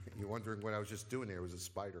You're wondering what I was just doing there. It was a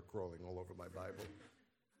spider crawling all over my Bible.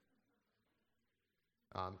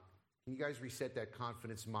 Can you guys reset that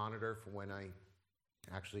confidence monitor for when I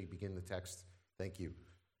actually begin the text? Thank you.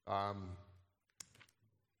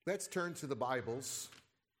 Let's turn to the Bibles,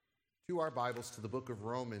 to our Bibles, to the book of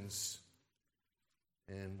Romans.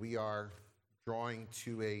 And we are drawing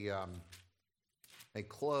to a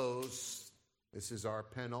close. This is our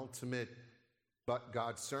penultimate But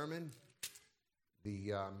God sermon.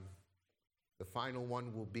 The final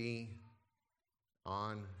one will be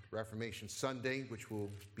on Reformation Sunday, which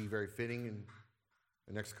will be very fitting. In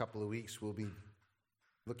the next couple of weeks, we'll be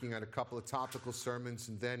looking at a couple of topical sermons.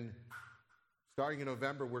 And then, starting in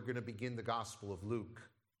November, we're going to begin the Gospel of Luke.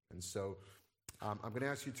 And so, I'm going to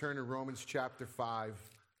ask you to turn to Romans chapter 5.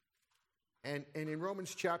 And in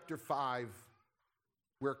Romans chapter 5,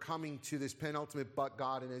 we're coming to this penultimate but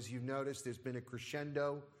God. And as you've noticed, there's been a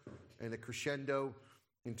crescendo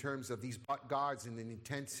in terms of these but gods and the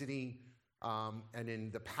intensity and in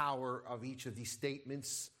the power of each of these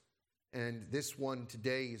statements. And this one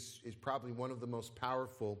today is probably one of the most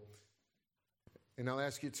powerful. And I'll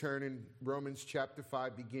ask you to turn in Romans chapter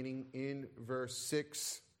 5, beginning in verse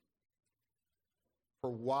 6. For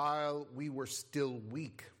while we were still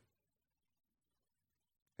weak,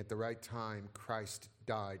 at the right time, Christ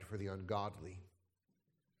died for the ungodly.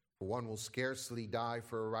 For one will scarcely die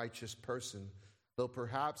for a righteous person, though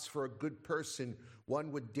perhaps for a good person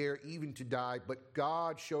one would dare even to die. But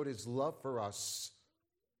God showed his love for us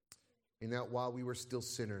in that while we were still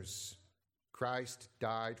sinners, Christ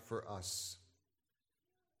died for us.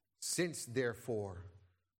 Since, therefore,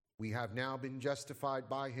 we have now been justified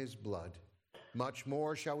by his blood, much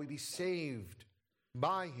more shall we be saved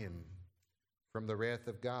by him from the wrath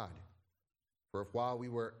of God. For if while we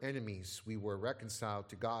were enemies, we were reconciled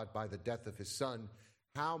to God by the death of his Son,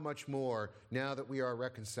 how much more, now that we are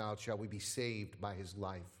reconciled, shall we be saved by his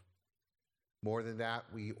life? More than that,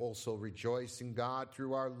 we also rejoice in God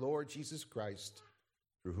through our Lord Jesus Christ,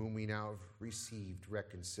 through whom we now have received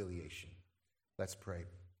reconciliation. Let's pray.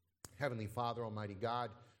 Heavenly Father, Almighty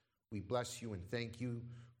God, we bless you and thank you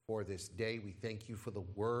for this day. We thank you for the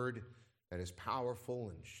word that is powerful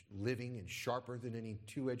and living and sharper than any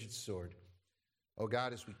two-edged sword. Oh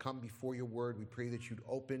God, as we come before your word, we pray that you'd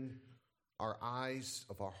open our eyes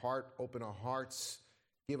of our heart, open our hearts,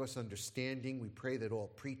 give us understanding. We pray that all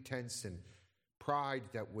pretense and pride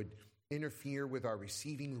that would interfere with our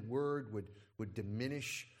receiving the word would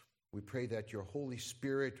diminish. We pray that your Holy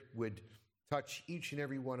Spirit would touch each and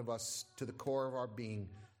every one of us to the core of our being,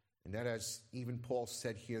 and that, as even Paul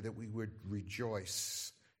said here, that we would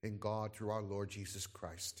rejoice in God through our Lord Jesus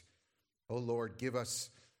Christ. Oh Lord, give us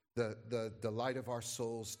the light of our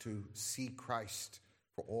souls to see Christ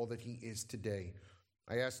for all that he is today.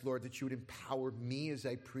 I ask, Lord, that you would empower me as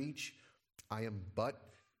I preach. I am but,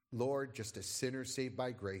 Lord, just a sinner saved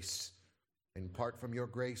by grace. And apart from your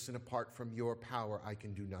grace and apart from your power, I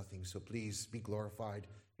can do nothing. So please be glorified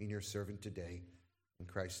in your servant today. In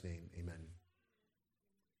Christ's name, amen.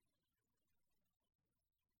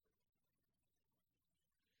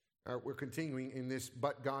 We're continuing in this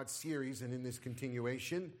But God series, and in this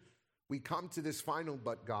continuation, we come to this final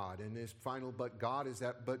But God. And this final But God is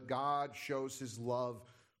that but God shows his love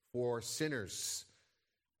for sinners.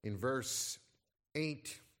 In verse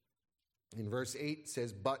 8 it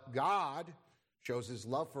says, but God shows his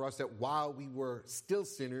love for us that while we were still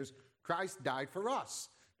sinners, Christ died for us.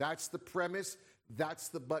 That's the premise. That's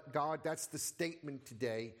the but God. That's the statement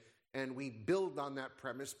today. And we build on that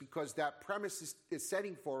premise because that premise is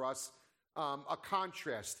setting for us a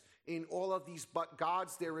contrast. In all of these but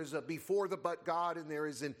gods, there is a before the but God and there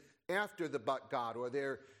is an after the but God, or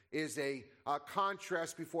there is a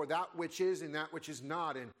contrast before that which is and that which is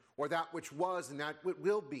not, and or that which was and that which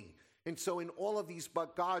will be. And so in all of these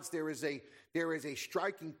but gods, there is a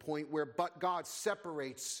striking point where but God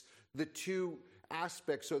separates the two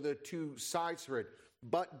aspects or the two sides for it.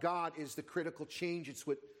 But God is the critical change. It's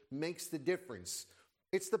what makes the difference.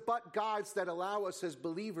 It's the but gods that allow us as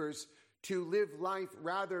believers to live life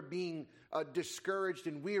rather being discouraged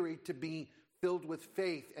and weary, to be filled with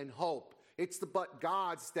faith and hope. It's the but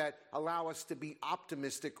gods that allow us to be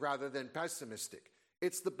optimistic rather than pessimistic.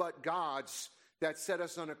 It's the but gods that set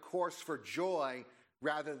us on a course for joy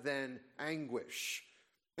rather than anguish.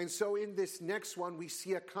 And so in this next one, we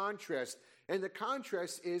see a contrast. And the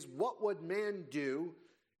contrast is, what would man do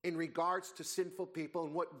in regards to sinful people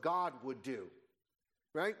and what God would do?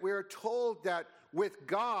 Right? We're told that with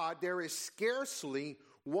God, there is scarcely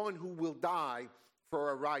one who will die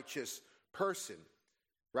for a righteous person.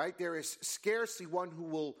 Right? There is scarcely one who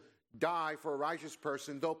will die for a righteous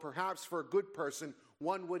person, though perhaps for a good person,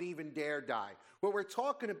 one would even dare die. What we're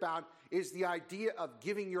talking about is the idea of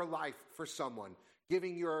giving your life for someone,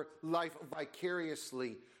 giving your life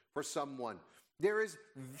vicariously for someone. There is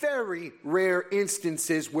very rare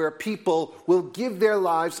instances where people will give their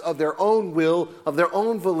lives of their own will, of their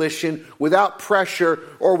own volition, without pressure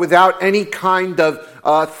or without any kind of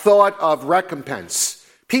thought of recompense.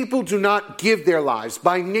 People do not give their lives.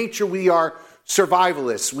 By nature, we are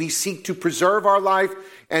survivalists. We seek to preserve our life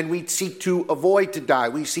and we seek to avoid to die.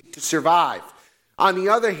 We seek to survive. On the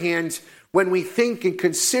other hand, when we think and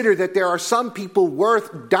consider that there are some people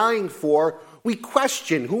worth dying for, we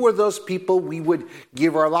question who are those people we would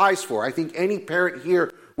give our lives for. I think any parent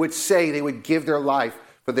here would say they would give their life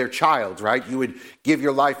for their child, right? You would give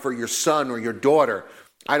your life for your son or your daughter.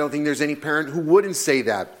 I don't think there's any parent who wouldn't say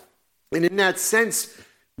that. And in that sense,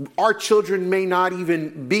 our children may not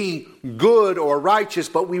even be good or righteous,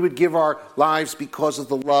 but we would give our lives because of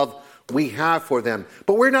the love we have for them.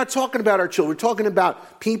 But we're not talking about our children. We're talking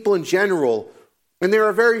about people in general. And there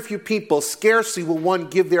are very few people, scarcely will one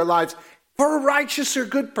give their lives for a righteous or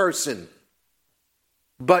good person.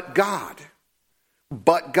 But God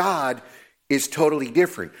is totally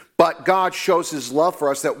different. But God shows his love for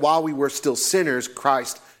us that while we were still sinners,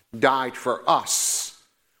 Christ died for us.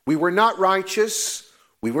 We were not righteous.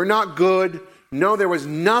 We were not good. No, there was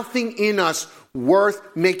nothing in us worth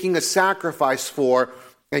making a sacrifice for.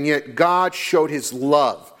 And yet God showed his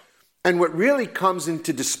love. And what really comes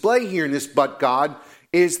into display here in this but God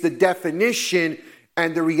is the definition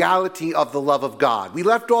and the reality of the love of God. We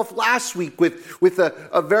left off last week with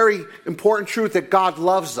a very important truth that God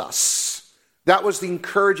loves us. That was the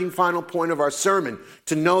encouraging final point of our sermon,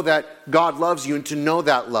 to know that God loves you and to know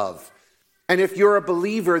that love. And if you're a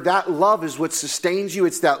believer, that love is what sustains you.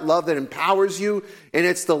 It's that love that empowers you, and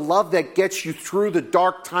it's the love that gets you through the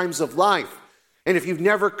dark times of life. And if you've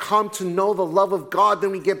never come to know the love of God,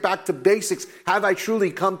 then we get back to basics. Have I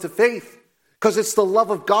truly come to faith? Because it's the love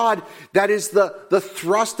of God that is the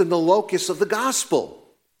thrust and the locus of the gospel.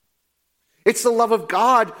 It's the love of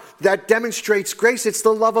God that demonstrates grace. It's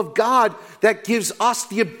the love of God that gives us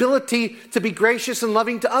the ability to be gracious and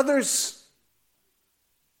loving to others.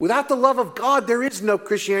 Without the love of God, there is no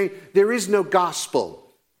Christianity. There is no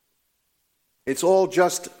gospel. It's all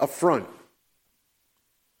just a front.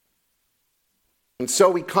 And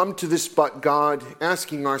so we come to this but God,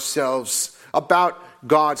 asking ourselves about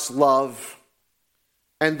God's love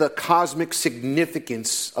and the cosmic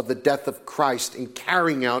significance of the death of Christ in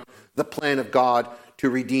carrying out the plan of God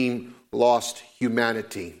to redeem lost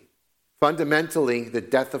humanity. Fundamentally, the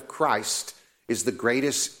death of Christ is the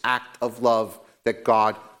greatest act of love that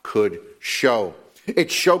God could show.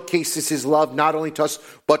 It showcases his love not only to us,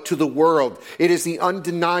 but to the world. It is the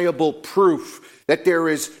undeniable proof that there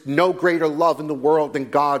is no greater love in the world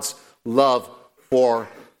than God's love for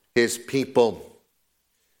his people.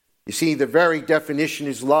 You see, the very definition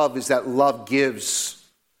of love is that love gives.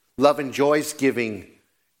 Love enjoys giving.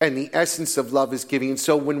 And the essence of love is giving. And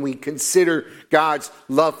so when we consider God's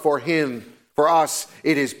love for him, for us,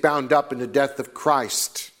 it is bound up in the death of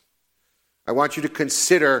Christ. I want you to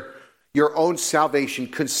consider your own salvation.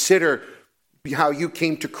 Consider how you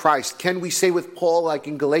came to Christ. Can we say with Paul, like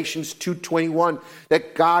in Galatians 2:21,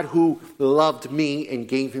 that God who loved me and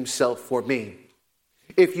gave himself for me?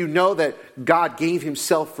 If you know that God gave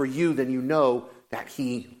himself for you, then you know that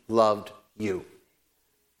he loved you.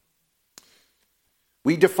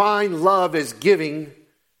 We define love as giving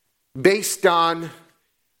based on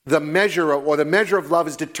the measure of love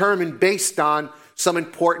is determined based on some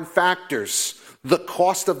important factors. The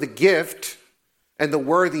cost of the gift and the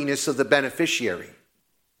worthiness of the beneficiary.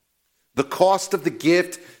 The cost of the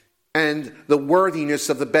gift and the worthiness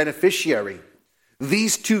of the beneficiary.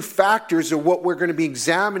 These two factors are what we're going to be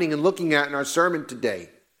examining and looking at in our sermon today.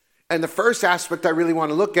 And the first aspect I really want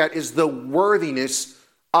to look at is the worthiness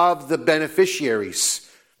of the beneficiaries.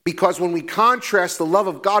 Because when we contrast the love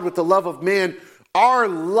of God with the love of man, our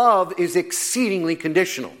love is exceedingly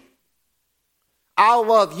conditional. I'll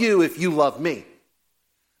love you if you love me.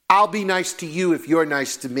 I'll be nice to you if you're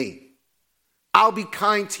nice to me. I'll be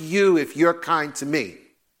kind to you if you're kind to me.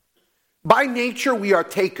 By nature, we are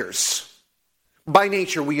takers. By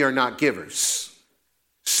nature, we are not givers.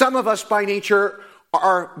 Some of us by nature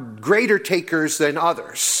are greater takers than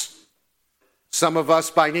others. Some of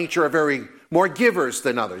us by nature are very more givers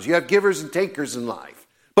than others. You have givers and takers in life.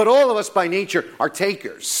 But all of us by nature are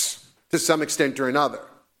takers to some extent or another.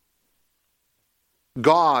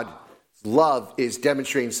 God's love is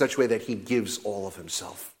demonstrated in such a way that he gives all of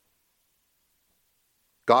himself.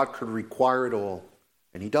 God could require it all,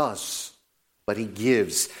 and he does. But he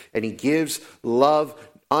gives, and he gives love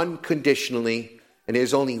unconditionally. And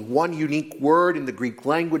there's only one unique word in the Greek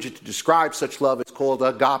language to describe such love. It's called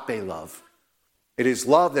agape love. It is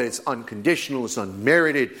love that is unconditional, it's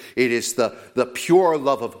unmerited. It is the pure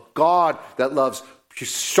love of God that loves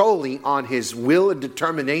solely on his will and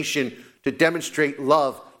determination to demonstrate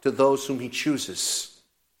love to those whom he chooses.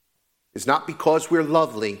 It's not because we're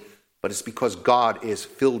lovely, but it's because God is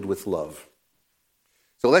filled with love.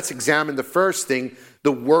 So let's examine the first thing,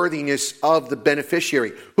 the worthiness of the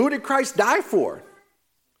beneficiary. Who did Christ die for?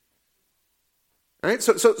 All right,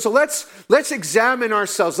 so let's examine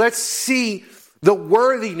ourselves. Let's see the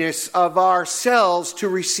worthiness of ourselves to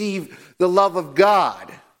receive the love of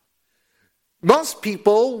God. Most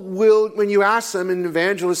people will, when you ask them in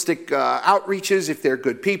evangelistic outreaches, if they're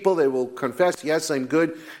good people, they will confess, yes, I'm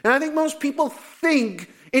good. And I think most people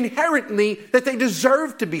think inherently that they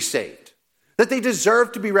deserve to be saved, that they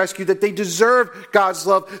deserve to be rescued, that they deserve God's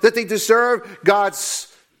love, that they deserve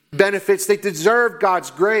God's benefits, they deserve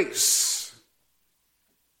God's grace.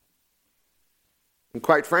 And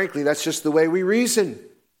quite frankly, that's just the way we reason.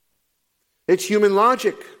 It's human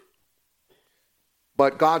logic.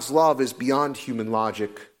 But God's love is beyond human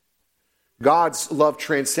logic. God's love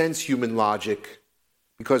transcends human logic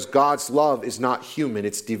because God's love is not human,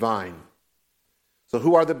 it's divine. So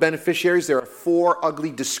who are the beneficiaries? There are 4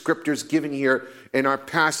 ugly descriptors given here in our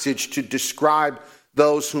passage to describe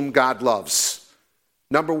those whom God loves.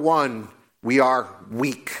 Number 1, we are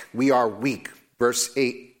weak. We are weak.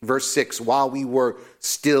 Verse 6, while we were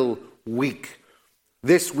still weak.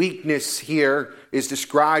 This weakness here is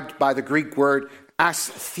described by the Greek word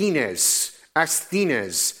asthenes.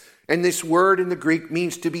 And this word in the Greek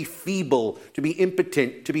means to be feeble, to be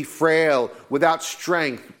impotent, to be frail, without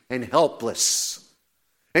strength, and helpless.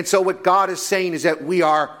 And so what God is saying is that we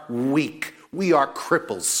are weak. We are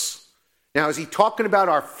cripples. Now, is he talking about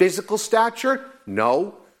our physical stature?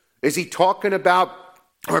 No. Is he talking about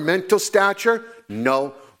our mental stature?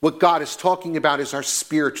 No. What God is talking about is our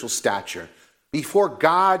spiritual stature. Before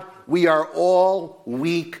God, we are all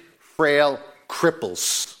weak, frail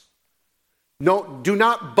cripples. No, do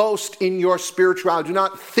not boast in your spirituality. Do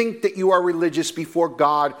not think that you are religious before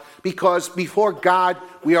God, because before God,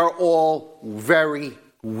 we are all very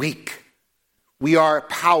weak. We are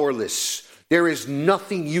powerless. There is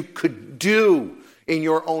nothing you could do in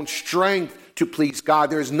your own strength to please God.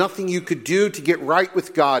 There is nothing you could do to get right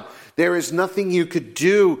with God. There is nothing you could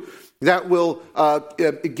do that will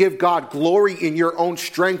give God glory in your own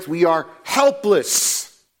strength. We are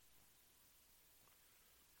helpless.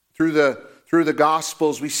 Through the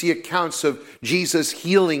Gospels, we see accounts of Jesus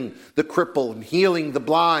healing the crippled, healing the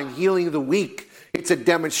blind, healing the weak. It's a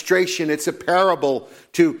demonstration, it's a parable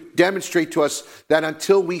to demonstrate to us that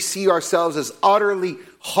until we see ourselves as utterly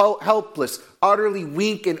helpless, utterly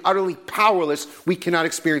weak, and utterly powerless, we cannot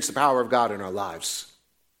experience the power of God in our lives.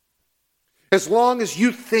 As long as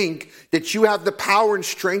you think that you have the power and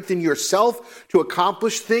strength in yourself to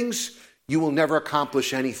accomplish things, you will never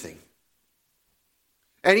accomplish anything.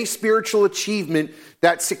 Any spiritual achievement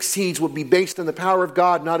that succeeds will be based on the power of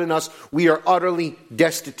God, not in us. We are utterly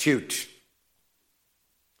destitute.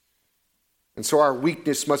 And so our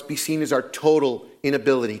weakness must be seen as our total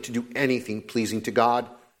inability to do anything pleasing to God.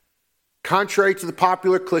 Contrary to the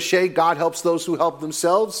popular cliche, God helps those who help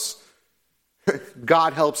themselves.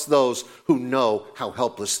 God helps those who know how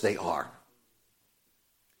helpless they are.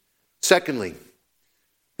 Secondly,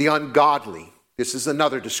 the ungodly. This is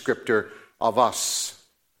another descriptor of us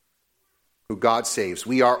who God saves.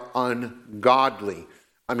 We are ungodly.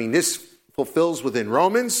 I mean, this fulfills within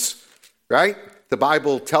Romans, right? The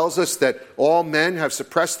Bible tells us that all men have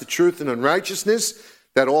suppressed the truth in unrighteousness,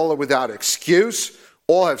 that all are without excuse.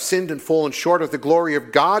 All have sinned and fallen short of the glory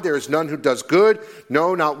of God. There is none who does good.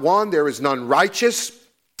 No, not one. There is none righteous.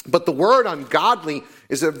 But the word ungodly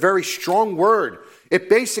is a very strong word. It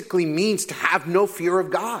basically means to have no fear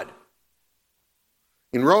of God.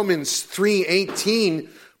 In Romans 3:18,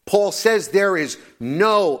 Paul says there is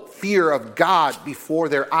no fear of God before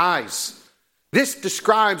their eyes. This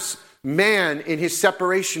describes man in his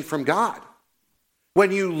separation from God.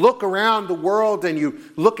 When you look around the world and you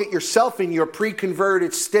look at yourself in your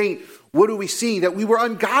pre-converted state, what do we see? That we were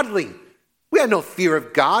ungodly. We had no fear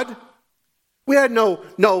of God. We had no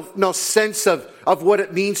sense of what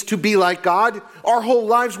it means to be like God. Our whole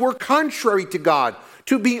lives were contrary to God.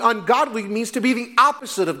 To be ungodly means to be the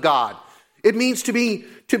opposite of God. It means to be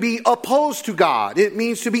opposed to God. It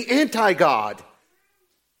means to be anti-God.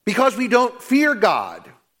 Because we don't fear God.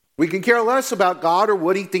 We can care less about God or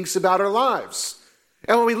what he thinks about our lives.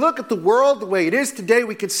 And when we look at the world the way it is today,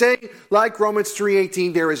 we can say, like Romans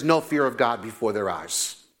 3:18, there is no fear of God before their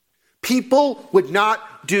eyes. People would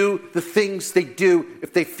not do the things they do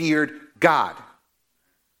if they feared God.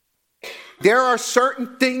 There are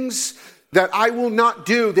certain things that I will not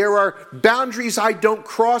do. There are boundaries I don't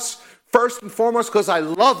cross, first and foremost because I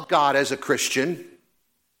love God as a Christian.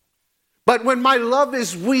 But when my love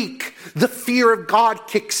is weak, the fear of God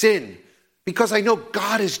kicks in because I know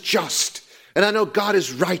God is just and I know God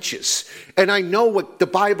is righteous. And I know what the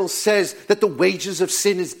Bible says, that the wages of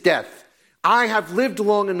sin is death. I have lived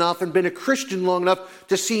long enough and been a Christian long enough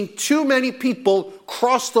to see too many people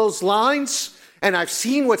cross those lines. And I've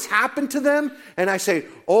seen what's happened to them. And I say,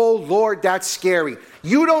 oh, Lord, that's scary.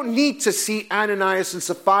 You don't need to see Ananias and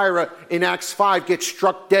Sapphira in Acts 5 get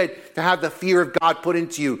struck dead to have the fear of God put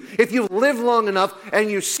into you. If you've lived long enough and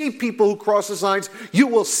you see people who cross those lines, you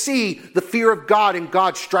will see the fear of God and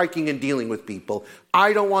God striking and dealing with people.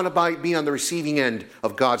 I don't want to be on the receiving end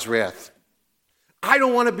of God's wrath. I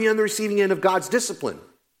don't want to be on the receiving end of God's discipline.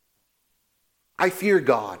 I fear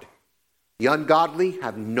God. The ungodly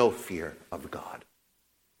have no fear of God.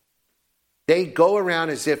 They go around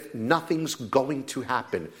as if nothing's going to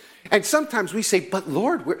happen. And sometimes we say, but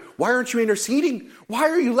Lord, why aren't you interceding? Why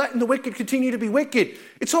are you letting the wicked continue to be wicked?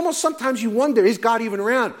 It's almost sometimes you wonder, is God even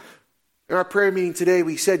around? In our prayer meeting today,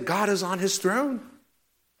 we said, God is on his throne.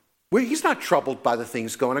 He's not troubled by the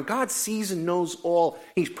things going on. God sees and knows all.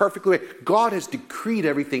 He's perfectly aware. God has decreed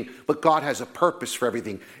everything, but God has a purpose for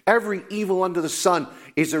everything. Every evil under the sun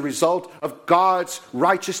is a result of God's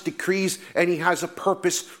righteous decrees, and he has a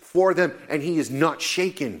purpose for them, and he is not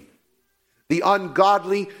shaken. The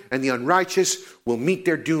ungodly and the unrighteous will meet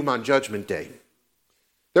their doom on Judgment Day.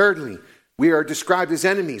 Thirdly, we are described as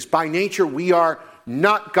enemies. By nature, we are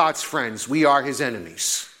not God's friends. We are his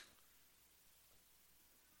enemies.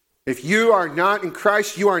 If you are not in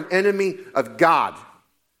Christ, you are an enemy of God.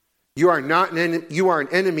 You are an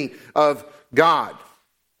enemy of God.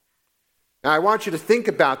 Now, I want you to think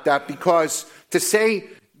about that, because to say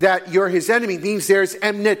that you're his enemy means there's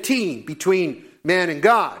enmity between man and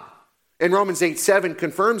God. And Romans 8:7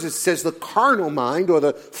 confirms it. Says the carnal mind, or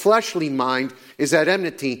the fleshly mind, is at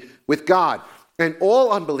enmity with God. And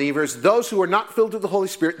all unbelievers, those who are not filled with the Holy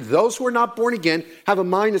Spirit, those who are not born again, have a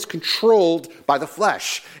mind that's controlled by the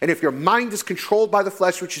flesh. And if your mind is controlled by the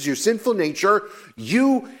flesh, which is your sinful nature,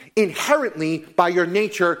 you inherently, by your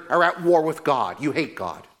nature, are at war with God. You hate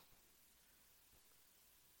God.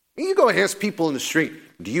 And you go and ask people in the street,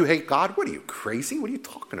 do you hate God? What are you, crazy? What are you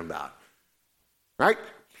talking about? Right?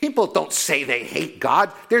 People don't say they hate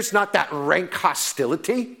God. There's not that rank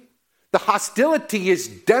hostility. The hostility is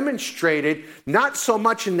demonstrated not so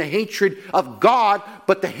much in the hatred of God,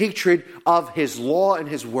 but the hatred of his law and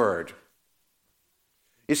his word.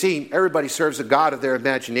 You see, everybody serves a God of their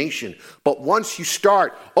imagination. But once you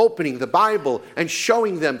start opening the Bible and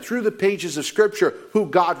showing them through the pages of Scripture who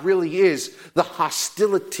God really is, the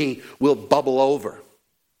hostility will bubble over.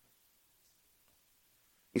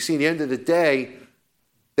 You see, at the end of the day,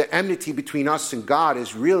 the enmity between us and God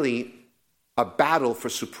is really a battle for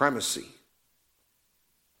supremacy.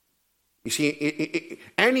 You see,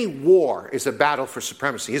 any war is a battle for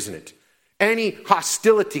supremacy, isn't it? Any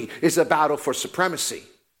hostility is a battle for supremacy.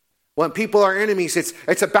 When people are enemies,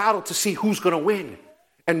 it's a battle to see who's going to win.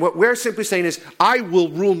 And what we're simply saying is, I will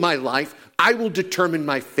rule my life. I will determine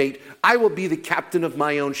my fate. I will be the captain of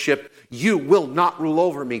my own ship. You will not rule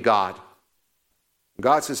over me, God.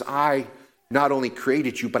 God says, I not only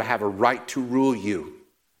created you, but I have a right to rule you.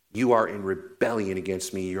 You are in rebellion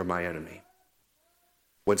against me. You're my enemy.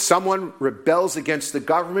 When someone rebels against the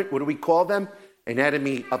government, what do we call them? An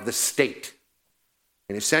enemy of the state.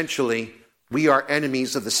 And essentially, we are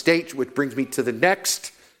enemies of the state, which brings me to the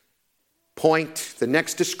next point, the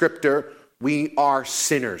next descriptor. We are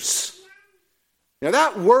sinners. Now,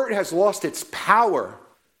 that word has lost its power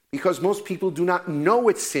because most people do not know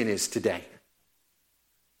what sin is today.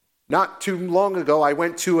 Not too long ago, I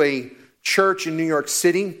went to a church in New York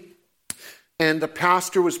City, and the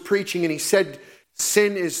pastor was preaching, and he said,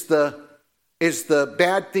 sin is the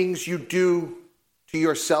bad things you do to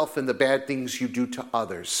yourself and the bad things you do to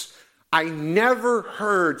others. I never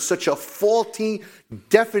heard such a faulty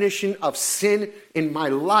definition of sin in my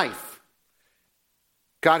life.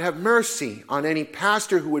 God have mercy on any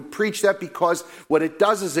pastor who would preach that, because what it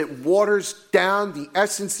does is it waters down the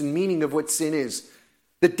essence and meaning of what sin is.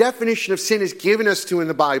 The definition of sin is given us to in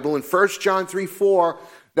the Bible in 1 John 3:4,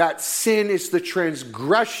 that sin is the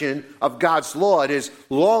transgression of God's law. It is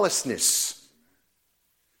lawlessness.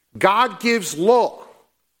 God gives law.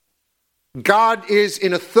 God is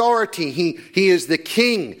in authority. He is the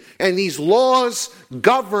king. And these laws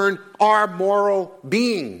govern our moral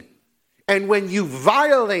being. And when you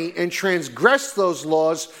violate and transgress those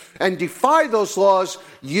laws and defy those laws,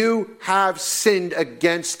 you have sinned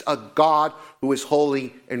against a God who is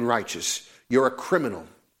holy and righteous. You're a criminal.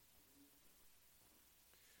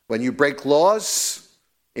 When you break laws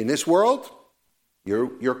in this world,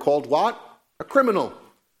 you're called what? A criminal.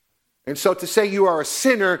 And so to say you are a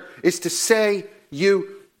sinner is to say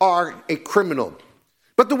you are a criminal.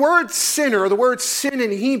 But the word sinner, or the word sin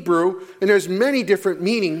in Hebrew, and there's many different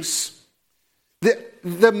meanings,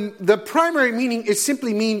 the primary meaning is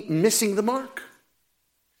simply mean missing the mark.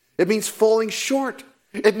 It means falling short.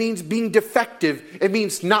 It means being defective. It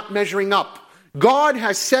means not measuring up. God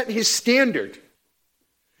has set his standard,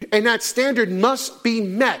 and that standard must be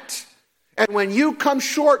met. And when you come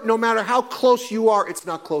short, no matter how close you are, it's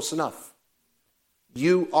not close enough.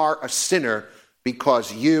 You are a sinner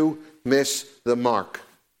because you miss the mark.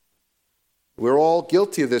 We're all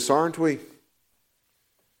guilty of this, aren't we?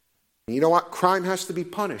 And you know what? Crime has to be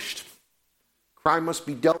punished. Crime must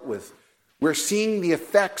be dealt with. We're seeing the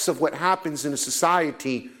effects of what happens in a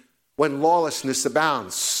society when lawlessness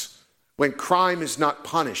abounds. When crime is not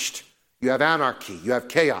punished, you have anarchy, you have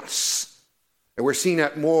chaos. And we're seeing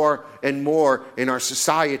that more and more in our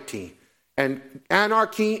society. And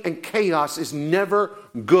anarchy and chaos is never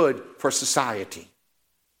good for society.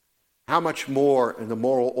 How much more in the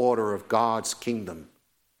moral order of God's kingdom?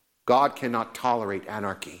 God cannot tolerate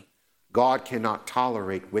anarchy. God cannot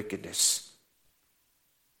tolerate wickedness.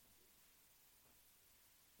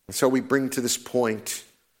 And so we bring to this point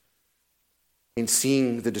in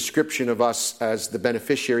seeing the description of us as the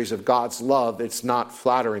beneficiaries of God's love. It's not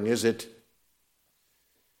flattering, is it?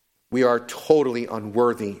 We are totally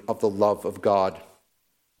unworthy of the love of God.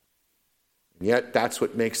 And yet, that's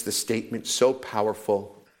what makes the statement so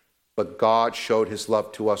powerful. But God showed his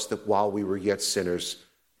love to us that while we were yet sinners,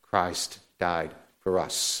 Christ died for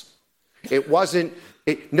us.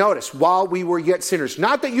 Notice, while we were yet sinners,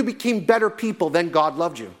 not that you became better people, then God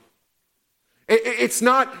loved you. It's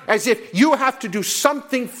not as if you have to do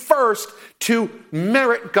something first to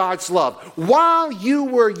merit God's love. While you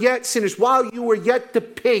were yet sinners, while you were yet the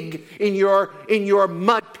pig in your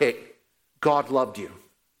mud pit, God loved you.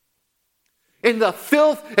 In the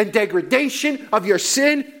filth and degradation of your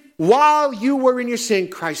sin, while you were in your sin,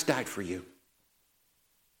 Christ died for you.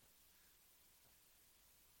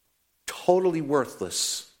 Totally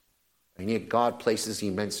worthless, and yet God places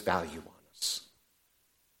immense value on us.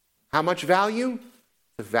 How much value?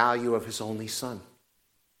 The value of his only Son.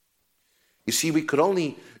 You see, we could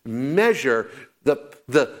only measure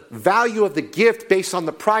the value of the gift based on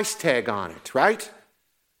the price tag on it, right?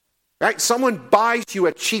 Right? Someone buys you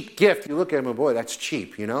a cheap gift. You look at him and, boy, that's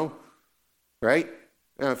cheap, right?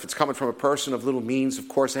 If it's coming from a person of little means, of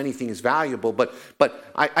course, anything is valuable. But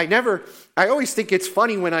I always think it's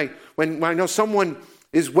funny when I know someone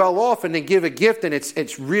is well off and they give a gift and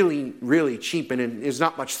it's really, really cheap and there's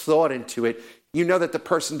not much thought into it. You know that the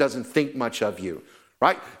person doesn't think much of you,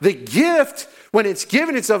 right? The gift, when it's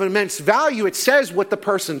given, it's of immense value. It says what the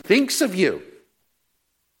person thinks of you,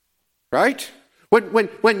 right? When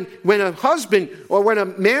a husband or when a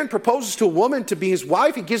man proposes to a woman to be his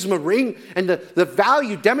wife, he gives him a ring, and the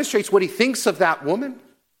value demonstrates what he thinks of that woman.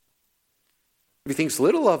 If he thinks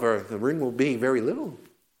little of her, the ring will be very little.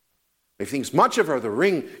 If he thinks much of her, the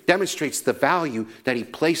ring demonstrates the value that he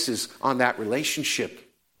places on that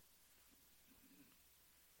relationship.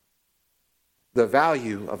 The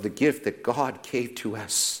value of the gift that God gave to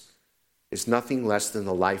us is nothing less than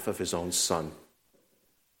the life of his own Son.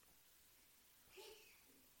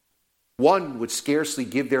 One would scarcely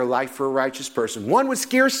give their life for a righteous person. One would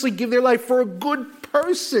scarcely give their life for a good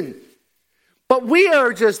person. But we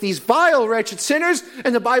are just these vile, wretched sinners,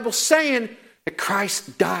 and the Bible's saying that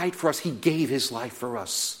Christ died for us. He gave his life for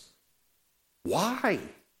us. Why?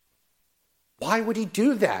 Why would he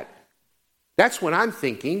do that? That's what I'm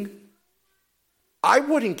thinking. I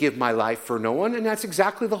wouldn't give my life for no one, and that's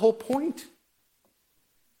exactly the whole point.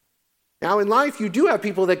 Now, in life, you do have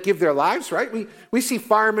people that give their lives, right? We see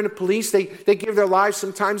firemen and police, they give their lives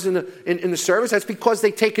sometimes in the service. That's because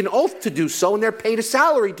they take an oath to do so, and they're paid a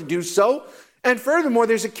salary to do so. And furthermore,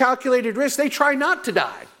 there's a calculated risk. They try not to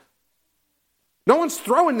die. No one's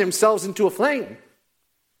throwing themselves into a flame.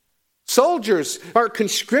 Soldiers are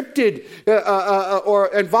conscripted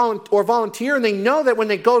or volunteer, and they know that when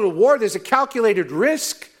they go to war, there's a calculated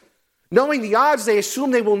risk. Knowing the odds, they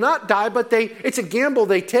assume they will not die, but it's a gamble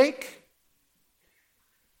they take.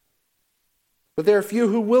 But there are few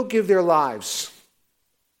who will give their lives.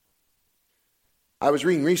 I was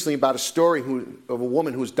reading recently about a story of a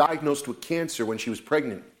woman who was diagnosed with cancer when she was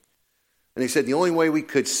pregnant. And they said, the only way we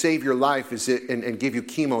could save your life and give you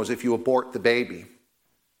chemo is if you abort the baby. And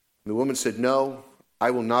the woman said, no,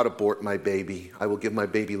 I will not abort my baby. I will give my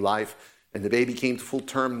baby life. And the baby came to full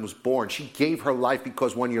term and was born. She gave her life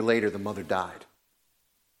because 1 year later the mother died.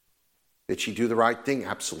 Did she do the right thing?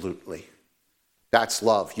 Absolutely. That's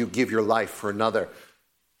love. You give your life for another.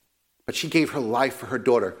 But she gave her life for her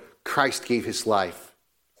daughter. Christ gave his life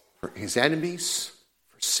for his enemies,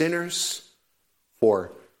 for sinners,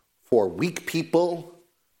 for weak people,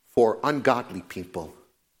 for ungodly people.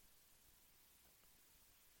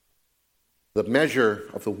 The measure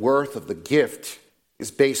of the worth of the gift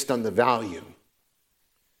is based on the value.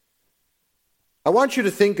 I want you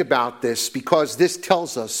to think about this because this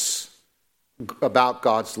tells us about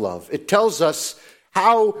God's love. It tells us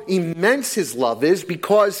how immense his love is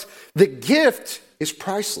because the gift is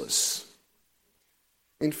priceless.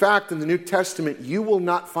 In fact, in the New Testament, you will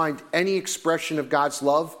not find any expression of God's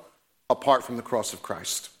love apart from the cross of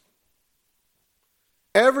Christ.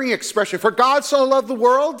 Every expression. For God so loved the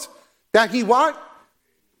world that he what?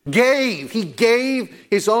 Gave. He gave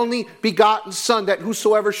his only begotten Son, that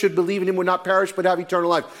whosoever should believe in him would not perish but have eternal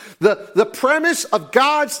life. The premise of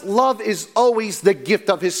God's love is always the gift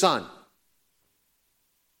of his Son.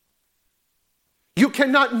 You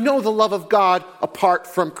cannot know the love of God apart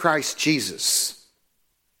from Christ Jesus.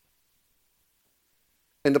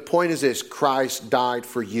 And the point is this: Christ died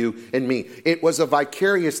for you and me. It was a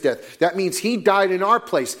vicarious death. That means he died in our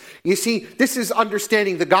place. You see, this is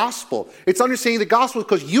understanding the gospel. It's understanding the gospel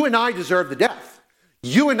because you and I deserve the death.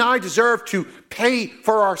 You and I deserve to pay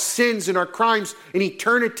for our sins and our crimes in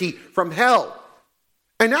eternity from hell.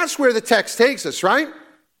 And that's where the text takes us, right?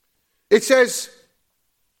 It says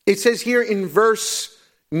here in verse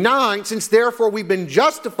 9, since therefore we've been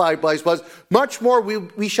justified by his blood, much more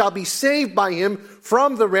we shall be saved by him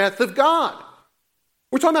from the wrath of God.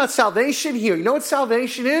 We're talking about salvation here. You know what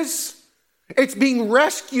salvation is? It's being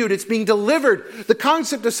rescued. It's being delivered. The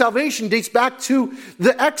concept of salvation dates back to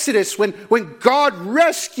the Exodus when God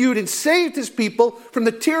rescued and saved his people from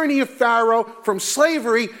the tyranny of Pharaoh, from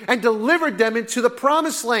slavery, and delivered them into the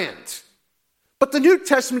promised land. But the New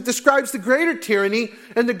Testament describes the greater tyranny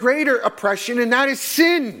and the greater oppression, and that is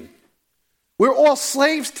sin. We're all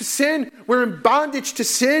slaves to sin. We're in bondage to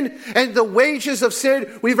sin. And the wages of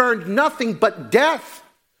sin, we've earned nothing but death.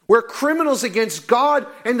 We're criminals against God,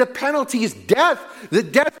 and the penalty is death. The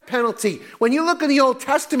death penalty. When you look in the Old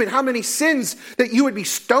Testament, how many sins that you would be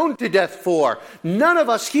stoned to death for. None of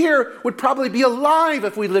us here would probably be alive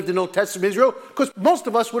if we lived in Old Testament Israel, because most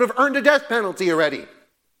of us would have earned a death penalty already.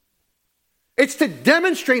 It's to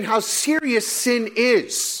demonstrate how serious sin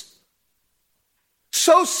is.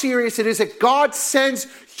 So serious it is that God sends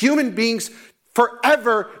human beings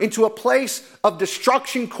forever into a place of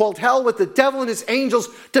destruction called hell with the devil and his angels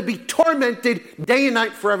to be tormented day and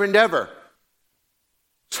night forever and ever.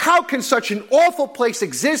 How can such an awful place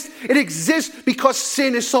exist? It exists because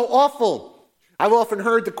sin is so awful. I've often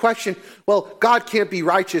heard the question, well, God can't be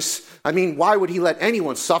righteous. I mean, why would he let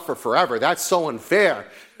anyone suffer forever? That's so unfair.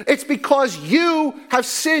 It's because you have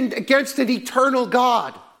sinned against an eternal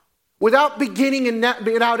God without beginning and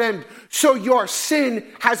without end. So your sin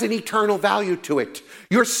has an eternal value to it.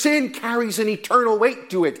 Your sin carries an eternal weight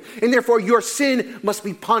to it. And therefore your sin must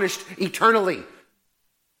be punished eternally.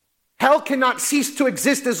 Hell cannot cease to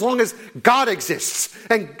exist as long as God exists.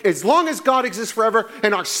 And as long as God exists forever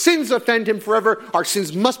and our sins offend him forever, our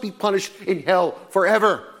sins must be punished in hell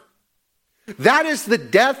forever. That is the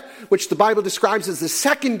death which the Bible describes as the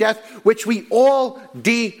second death, which we all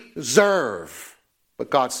deserve. But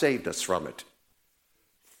God saved us from it.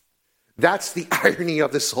 That's the irony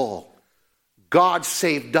of this all. God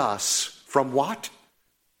saved us from what?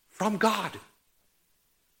 From God.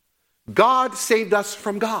 God saved us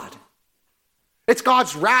from God. It's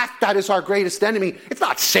God's wrath that is our greatest enemy. It's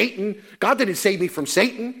not Satan. God didn't save me from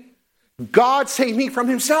Satan. God saved me from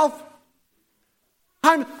himself.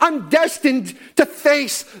 I'm destined to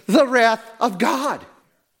face the wrath of God.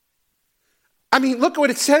 I mean, look at what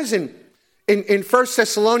it says in 1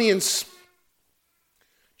 Thessalonians,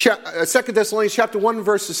 2 Thessalonians chapter 1,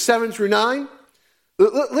 verses 7 through 9.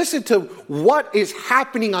 Listen to what is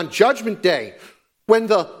happening on Judgment Day. When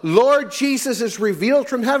the Lord Jesus is revealed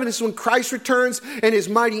from heaven, is when Christ returns and his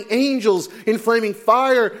mighty angels in flaming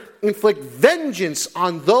fire inflict vengeance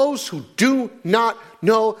on those who do not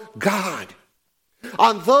know God.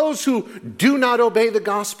 On those who do not obey the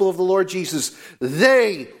gospel of the Lord Jesus,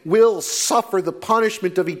 they will suffer the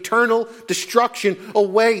punishment of eternal destruction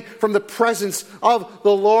away from the presence of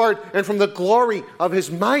the Lord and from the glory of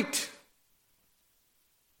his might.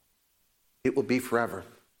 It will be forever.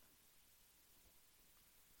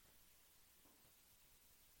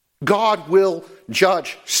 God will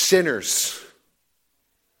judge sinners.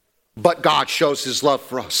 But God shows his love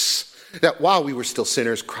for us, that while we were still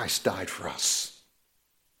sinners, Christ died for us.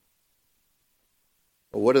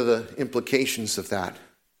 Well, what are the implications of that?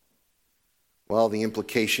 Well, the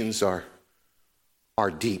implications are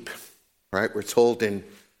deep, right? We're told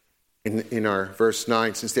in our verse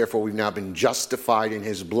 9, since therefore we've now been justified in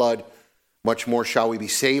his blood, much more shall we be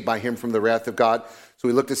saved by him from the wrath of God. So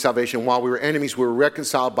we looked at salvation. While we were enemies, we were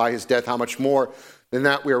reconciled by his death. How much more than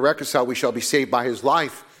that we are reconciled, we shall be saved by his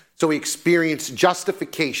life. So we experience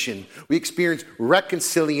justification, we experience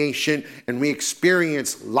reconciliation, and we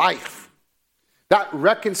experience life. That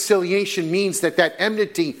reconciliation means that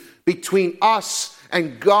enmity between us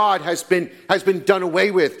and God has been done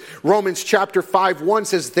away with. Romans chapter 5:1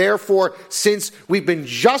 says, therefore, since we've been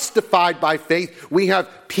justified by faith, we have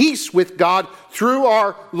peace with God through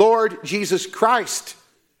our Lord Jesus Christ.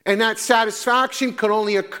 And that satisfaction can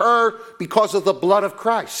only occur because of the blood of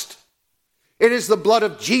Christ. It is the blood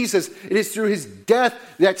of Jesus. It is through his death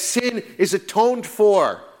that sin is atoned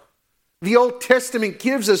for. The Old Testament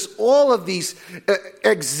gives us all of these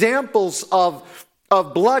examples of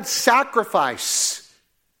blood sacrifice.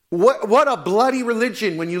 What a bloody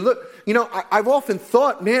religion. When you look, I've often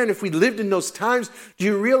thought, man, if we lived in those times, do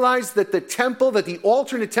you realize that the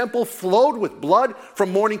altar in the temple flowed with blood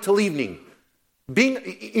from morning till evening?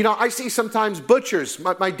 I see sometimes butchers.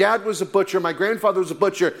 My dad was a butcher. My grandfather was a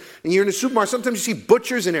butcher. And you're in a supermarket. Sometimes you see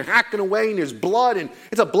butchers and they're hacking away and there's blood and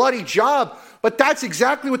it's a bloody job. But that's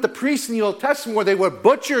exactly what the priests in the Old Testament were. They were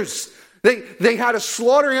butchers. They had to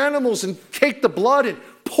slaughter animals and take the blood and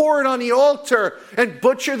pour it on the altar and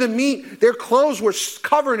butcher the meat. Their clothes were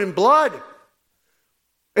covered in blood.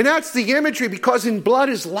 And that's the imagery, because in blood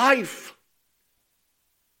is life.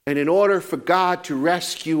 And in order for God to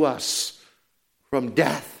rescue us from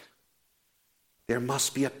death, there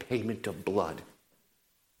must be a payment of blood.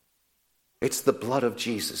 It's the blood of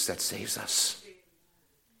Jesus that saves us.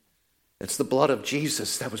 It's the blood of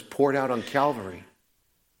Jesus that was poured out on Calvary.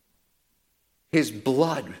 His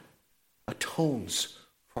blood atones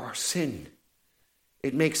for our sin.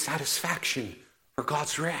 It makes satisfaction for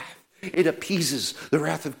God's wrath. It appeases the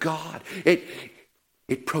wrath of God.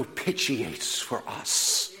 It propitiates for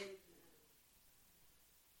us.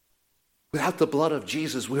 Without the blood of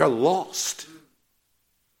Jesus, we are lost.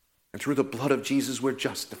 And through the blood of Jesus, we're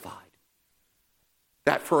justified.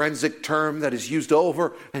 That forensic term that is used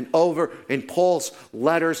over and over in Paul's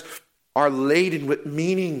letters are laden with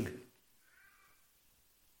meaning.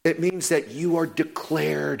 It means that you are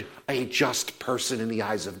declared a just person in the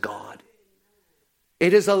eyes of God.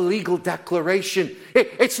 It is a legal declaration.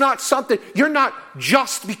 It's not something, you're not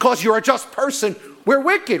just because you're a just person. We're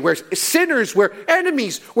wicked, we're sinners, we're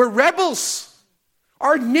enemies, we're rebels.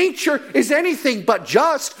 Our nature is anything but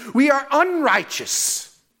just. We are unrighteous.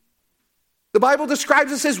 The Bible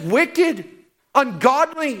describes us as wicked,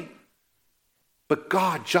 ungodly. But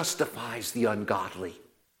God justifies the ungodly.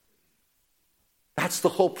 That's the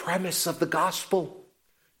whole premise of the gospel.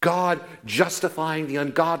 God justifying the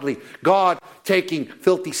ungodly. God taking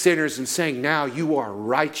filthy sinners and saying, now you are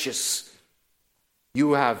righteous.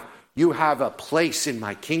 You have a place in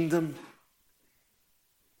my kingdom.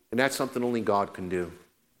 And that's something only God can do.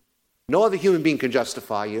 No other human being can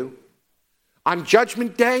justify you. On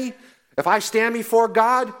Judgment Day, if I stand before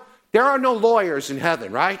God, there are no lawyers in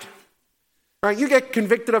heaven, right? Right? You get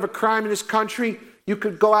convicted of a crime in this country, you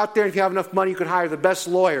could go out there, if you have enough money, you could hire the best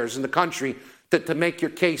lawyers in the country to make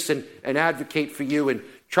your case and advocate for you and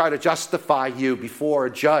try to justify you before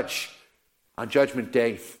a judge. On Judgment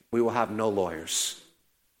Day, we will have no lawyers.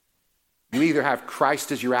 You either have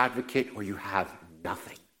Christ as your advocate or you have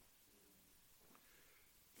nothing.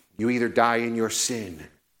 You either die in your sin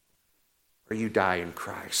or you die in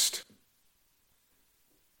Christ.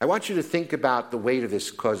 I want you to think about the weight of this,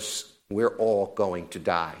 because we're all going to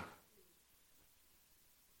die.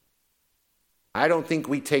 I don't think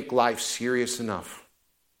we take life serious enough.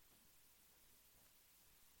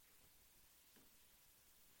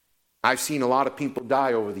 I've seen a lot of people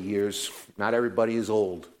die over the years. Not everybody is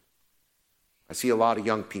old. I see a lot of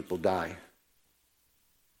young people die.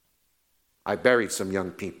 I buried some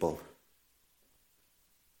young people.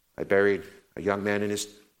 I buried a young man in his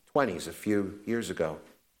 20s a few years ago.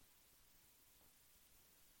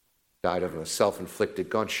 Died of a self-inflicted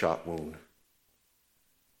gunshot wound.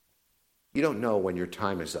 You don't know when your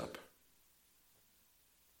time is up.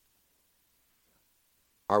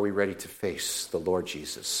 Are we ready to face the Lord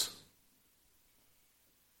Jesus?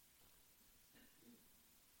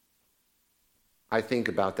 I think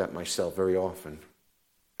about that myself very often. In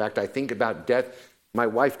fact, I think about death My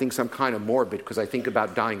wife thinks I'm kind of morbid because I think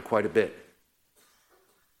about dying quite a bit.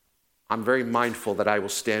 I'm very mindful that I will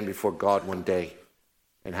stand before God one day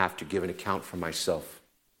and have to give an account for myself.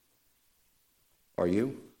 Are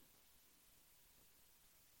you?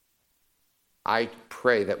 I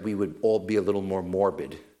pray that we would all be a little more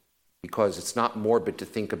morbid, because it's not morbid to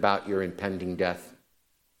think about your impending death.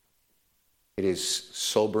 It is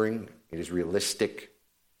sobering, it is realistic,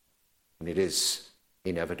 and it is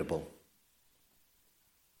inevitable.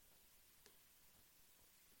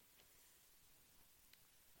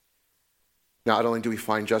 Not only do we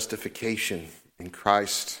find justification in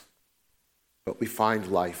Christ, but we find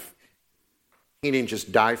life. He didn't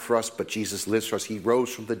just die for us, but Jesus lives for us. He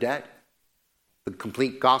rose from the dead. The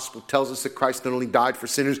complete gospel tells us that Christ not only died for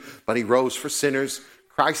sinners, but he rose for sinners.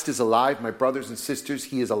 Christ is alive, my brothers and sisters.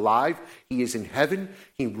 He is alive. He is in heaven.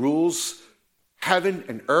 He rules heaven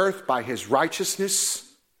and earth by his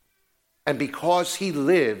righteousness. And because he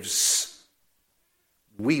lives,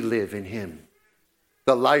 we live in him.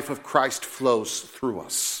 The life of Christ flows through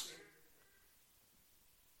us.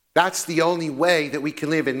 That's the only way that we can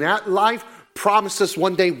live. And that life promised us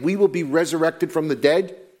one day we will be resurrected from the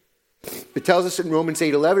dead. It tells us in Romans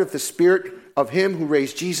 8:11, if the spirit of him who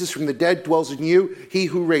raised Jesus from the dead dwells in you, he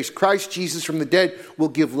who raised Christ Jesus from the dead will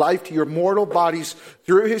give life to your mortal bodies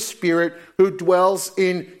through his spirit who dwells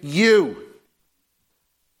in you.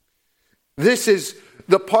 This is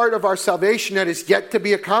the part of our salvation that is yet to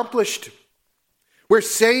be accomplished. We're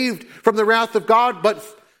saved from the wrath of God,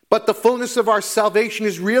 but the fullness of our salvation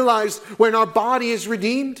is realized when our body is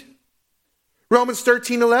redeemed. Romans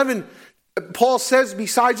 13:11, Paul says,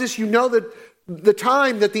 besides this, you know that the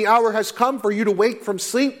time, that the hour has come for you to wake from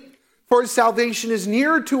sleep, for his salvation is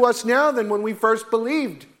nearer to us now than when we first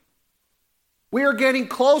believed. We are getting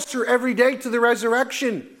closer every day to the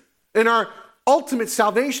resurrection, and our ultimate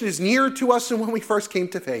salvation is nearer to us than when we first came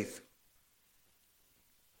to faith.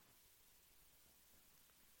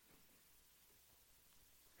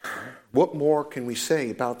 What more can we say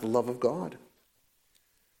about the love of God?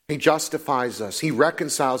 He justifies us. He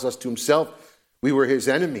reconciles us to himself. We were his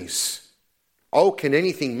enemies. Oh, can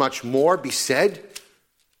anything much more be said?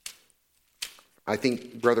 I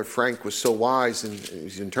think Brother Frank was so wise in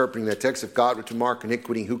he's interpreting that text. If God were to mark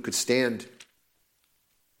iniquity, who could stand?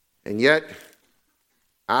 And yet,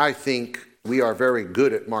 I think we are very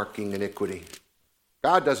good at marking iniquity.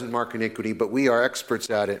 God doesn't mark iniquity, but we are experts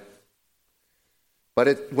at it.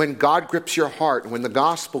 But when God grips your heart, when the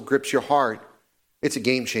gospel grips your heart, it's a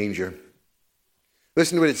game changer.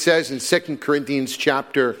 Listen to what it says in 2 Corinthians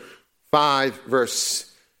chapter 5,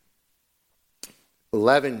 verse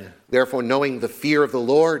 11. Therefore, knowing the fear of the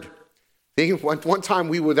Lord. One time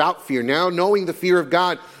we were without fear. Now, knowing the fear of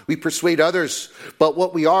God, we persuade others. But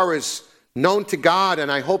what we are is known to God,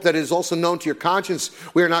 and I hope that it is also known to your conscience.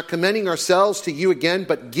 We are not commending ourselves to you again,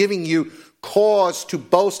 but giving you cause to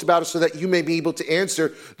boast about it, so that you may be able to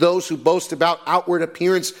answer those who boast about outward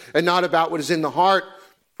appearance and not about what is in the heart.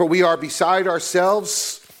 For we are beside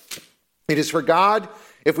ourselves. It is for God.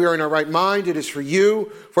 If we are in our right mind, it is for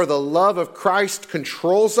you. For the love of Christ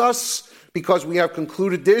controls us, because we have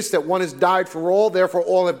concluded this, that one has died for all, therefore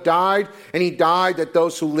all have died. And he died that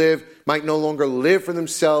those who live might no longer live for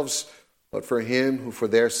themselves, but for him who for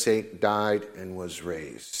their sake died and was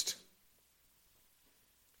raised.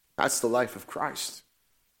 That's the life of Christ.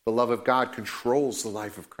 The love of God controls the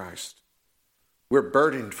life of Christ. We're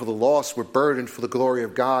burdened for the lost. We're burdened for the glory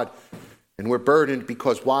of God. And we're burdened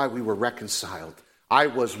because why? We were reconciled. I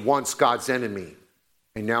was once God's enemy,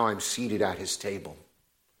 and now I'm seated at his table.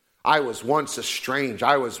 I was once estranged.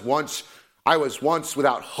 I was once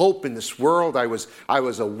without hope in this world. I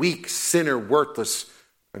was a weak sinner, worthless.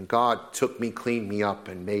 And God took me, cleaned me up,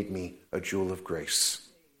 and made me a jewel of grace.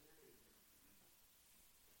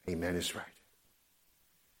 Amen is right.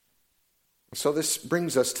 So this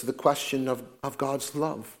brings us to the question of God's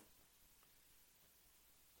love.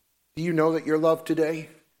 Do you know that you're loved today?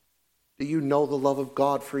 Do you know the love of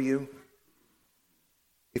God for you?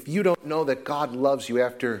 If you don't know that God loves you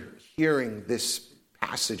after hearing this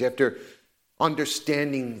passage, after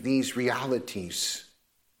understanding these realities,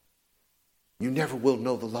 you never will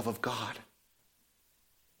know the love of God.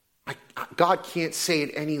 God can't say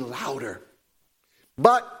it any louder.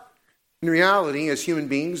 But in reality, as human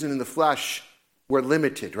beings and in the flesh, we're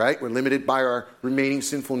limited, right? We're limited by our remaining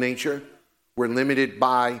sinful nature. We're limited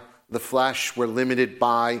by the flesh. We're limited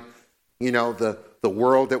by, the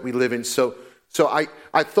world that we live in. So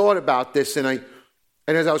I thought about this, and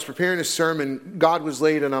as I was preparing a sermon, God was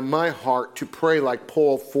laid on my heart to pray like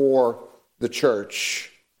Paul for the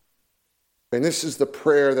church. And this is the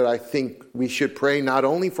prayer that I think we should pray, not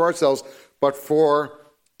only for ourselves, but for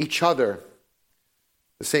each other.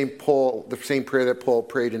 The same prayer that Paul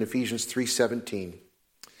prayed in Ephesians 3:17.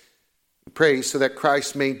 He prays so that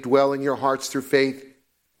Christ may dwell in your hearts through faith,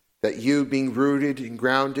 that you, being rooted and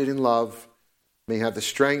grounded in love, may have the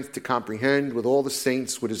strength to comprehend with all the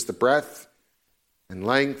saints what is the breadth and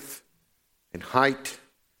length and height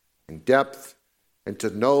and depth, and to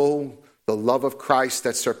know the love of Christ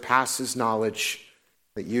that surpasses knowledge,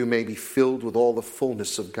 that you may be filled with all the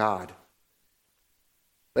fullness of God.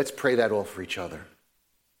 Let's pray that all for each other.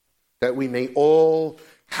 That we may all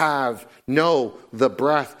know the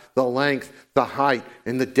breadth, the length, the height,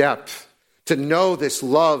 and the depth. To know this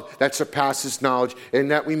love that surpasses knowledge,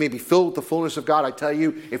 and that we may be filled with the fullness of God. I tell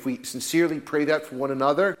you, if we sincerely pray that for one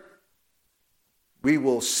another, we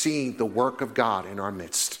will see the work of God in our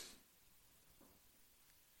midst.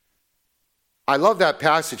 I love that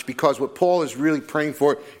passage because what Paul is really praying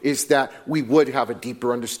for is that we would have a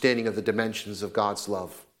deeper understanding of the dimensions of God's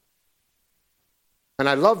love. And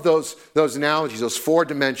I love those analogies, those four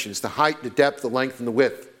dimensions: the height, the depth, the length, and the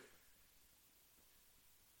width.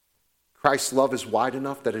 Christ's love is wide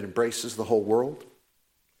enough that it embraces the whole world.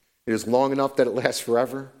 It is long enough that it lasts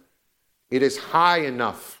forever. It is high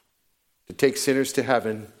enough to take sinners to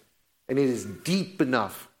heaven. And it is deep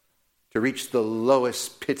enough to reach the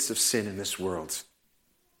lowest pits of sin in this world.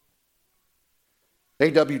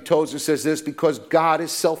 A.W. Tozer says this: because God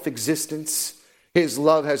is self-existence, His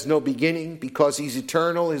love has no beginning. Because He's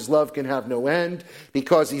eternal, His love can have no end.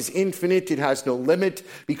 Because He's infinite, it has no limit.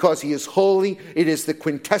 Because He is holy, it is the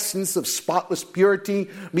quintessence of spotless purity.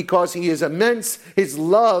 Because He is immense, His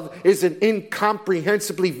love is an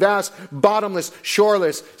incomprehensibly vast, bottomless,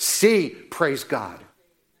 shoreless sea. Praise God.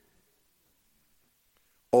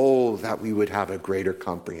 Oh, that we would have a greater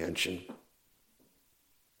comprehension.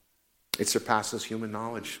 It surpasses human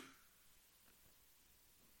knowledge.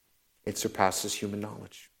 It surpasses human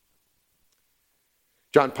knowledge.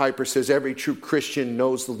 John Piper says every true Christian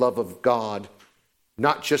knows the love of God,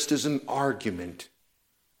 not just as an argument,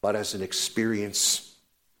 but as an experience.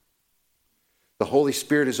 The Holy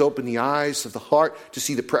Spirit has opened the eyes of the heart to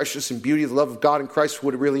see the precious and beauty of the love of God in Christ for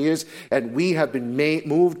what it really is. And we have been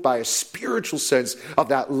moved by a spiritual sense of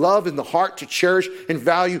that love in the heart to cherish and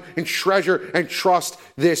value and treasure and trust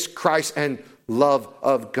this Christ and love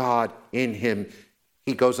of God in Him.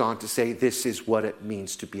 He goes on to say, this is what it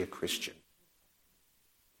means to be a Christian.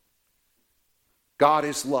 God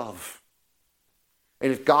is love.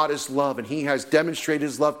 And if God is love, and He has demonstrated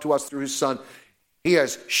His love to us through His Son, He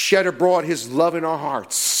has shed abroad His love in our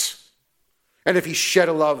hearts. And if He shed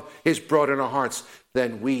a love His abroad in our hearts,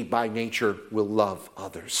 then we by nature will love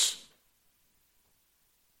others.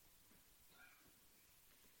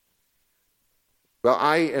 Well,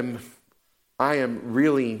 I am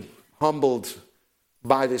really humbled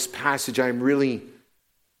by this passage. I've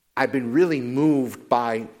been really moved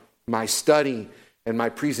by my study and my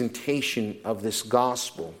presentation of this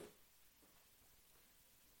gospel.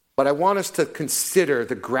 But I want us to consider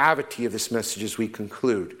the gravity of this message as we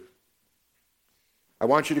conclude. I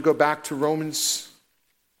want you to go back to Romans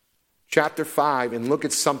chapter 5 and look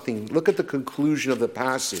at something. Look at the conclusion of the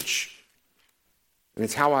passage. And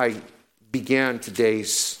it's how I began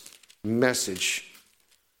today's message.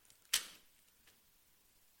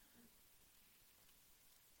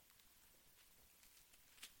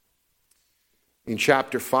 In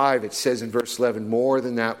chapter 5, it says in verse 11, more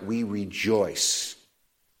than that, we rejoice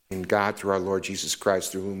in God through our Lord Jesus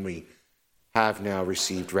Christ, through whom we have now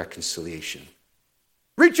received reconciliation.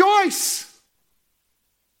 Rejoice!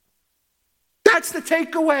 That's the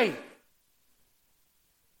takeaway.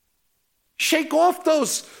 Shake off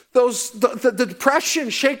the depression,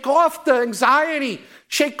 shake off the anxiety,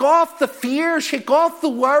 shake off the fear, shake off the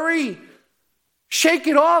worry. Shake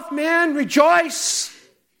it off, man. Rejoice.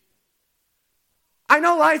 I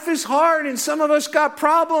know life is hard and some of us got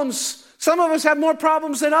problems. Some of us have more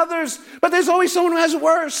problems than others, but there's always someone who has it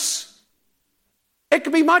worse. It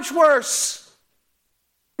could be much worse.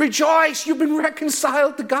 Rejoice, you've been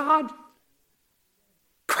reconciled to God.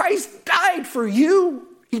 Christ died for you.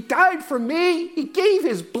 He died for me. He gave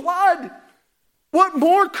His blood. What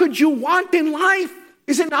more could you want in life?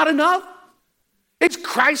 Is it not enough? Is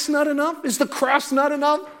Christ not enough? Is the cross not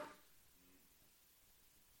enough?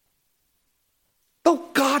 Though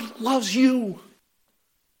God loves you,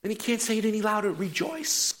 and He can't say it any louder,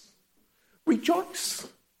 rejoice. Rejoice.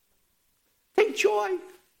 Take joy.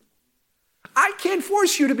 I can't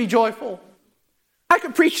force you to be joyful. I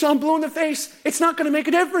could preach till I'm blue in the face. It's not going to make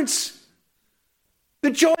a difference.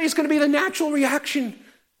 The joy is going to be the natural reaction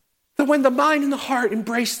that when the mind and the heart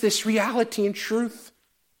embrace this reality and truth.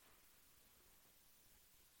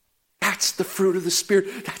 That's the fruit of the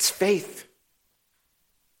Spirit? That's faith.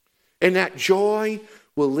 And that joy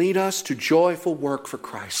will lead us to joyful work for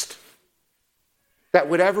Christ. That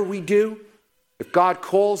whatever we do, if God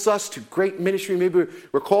calls us to great ministry, maybe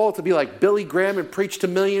we're called to be like Billy Graham and preach to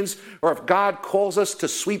millions, or if God calls us to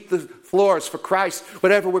sweep the floors for Christ,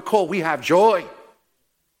 whatever we're called, we have joy.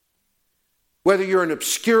 Whether you're in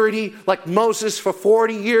obscurity like Moses for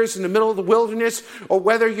 40 years in the middle of the wilderness, or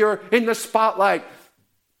whether you're in the spotlight,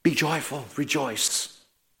 be joyful, rejoice.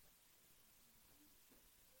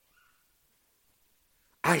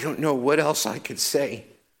 I don't know what else I could say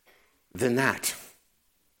than that.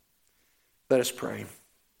 Let us pray.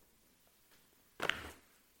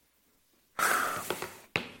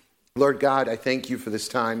 Lord God, I thank you for this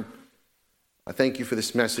time. I thank you for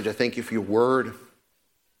this message. I thank you for your word.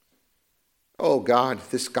 Oh God,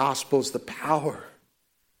 this gospel is the power.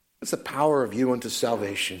 It's the power of you unto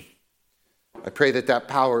salvation. I pray that that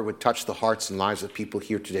power would touch the hearts and lives of people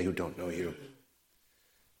here today who don't know you.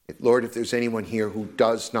 Lord, if there's anyone here who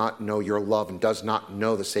does not know your love and does not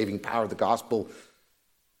know the saving power of the gospel,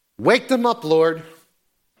 wake them up, Lord.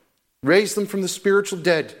 Raise them from the spiritual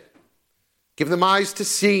dead. Give them eyes to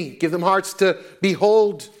see. Give them hearts to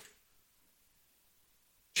behold.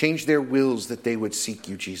 Change their wills that they would seek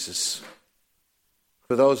you, Jesus.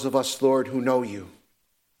 For those of us, Lord, who know you,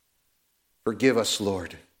 forgive us,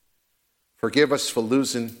 Lord. Forgive us for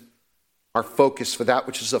losing our focus for that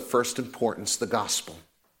which is of first importance, the gospel.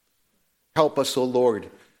 Help us, O Lord,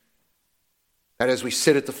 that as we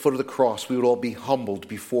sit at the foot of the cross, we would all be humbled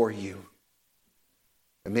before you.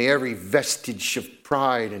 And may every vestige of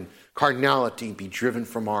pride and carnality be driven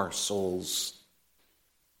from our souls.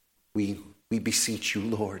 We beseech you,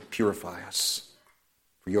 Lord, purify us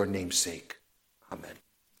for your name's sake. Amen.